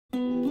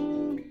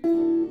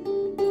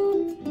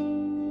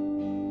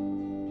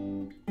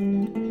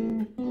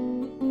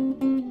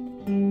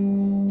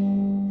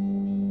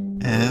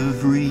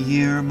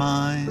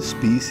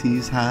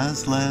species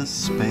has less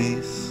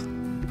space.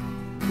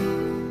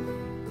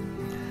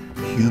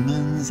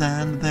 Humans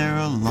and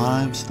their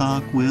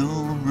livestock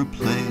will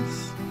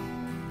replace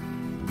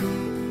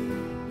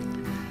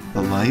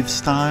the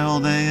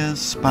lifestyle they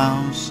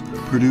espouse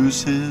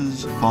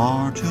produces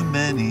far too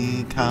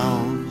many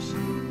cows.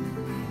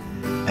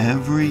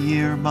 Every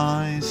year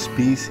my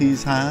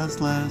species has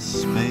less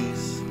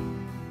space.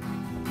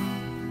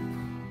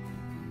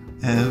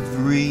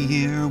 Every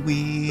year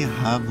we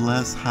have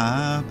less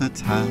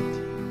habitat.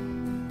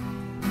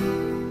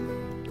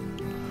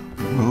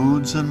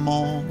 Roads and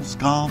malls,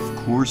 golf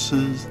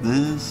courses,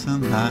 this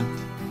and that.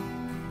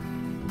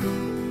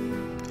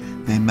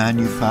 They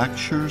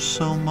manufacture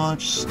so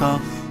much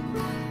stuff.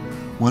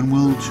 When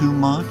will too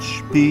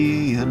much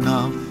be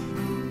enough?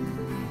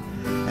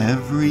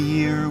 Every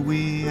year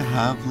we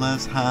have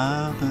less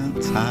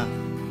habitat.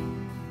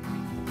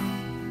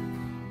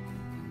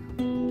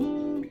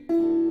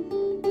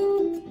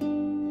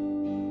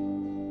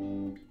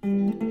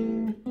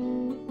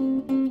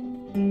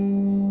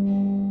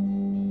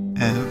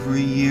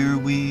 Every year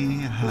we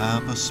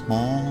have a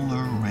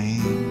smaller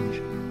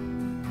range.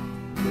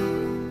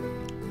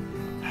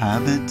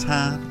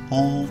 Habitat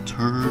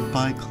altered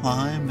by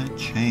climate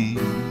change.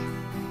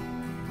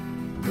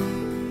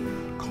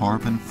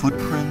 Carbon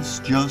footprints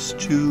just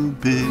too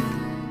big.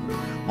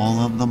 All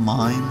of the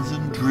mines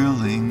and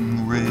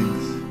drilling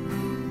rigs.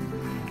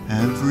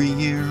 Every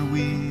year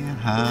we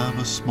have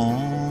a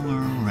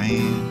smaller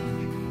range.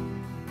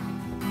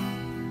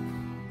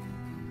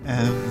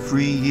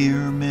 Every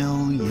year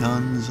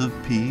millions of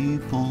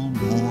people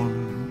more.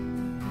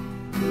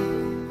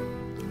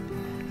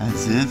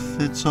 As if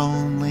it's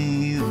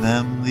only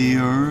them the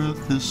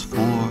earth is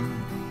for.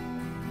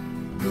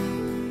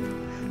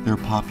 Their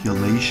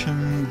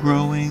population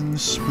growing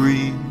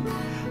spree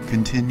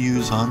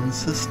continues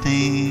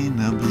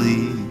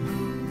unsustainably.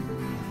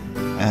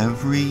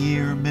 Every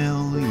year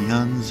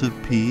millions of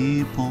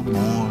people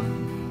more.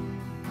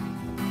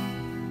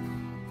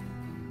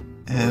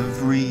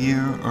 Every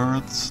year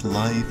Earth's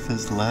life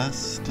is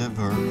less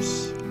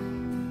diverse.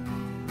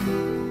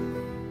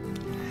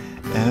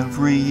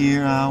 Every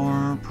year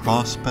our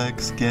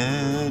prospects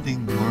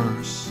getting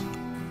worse.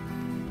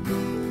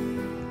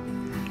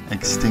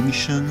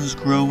 Extinction's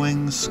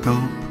growing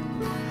scope.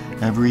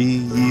 Every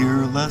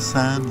year less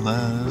and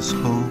less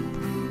hope.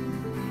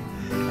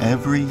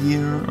 Every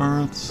year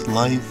Earth's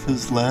life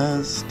is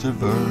less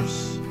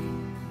diverse.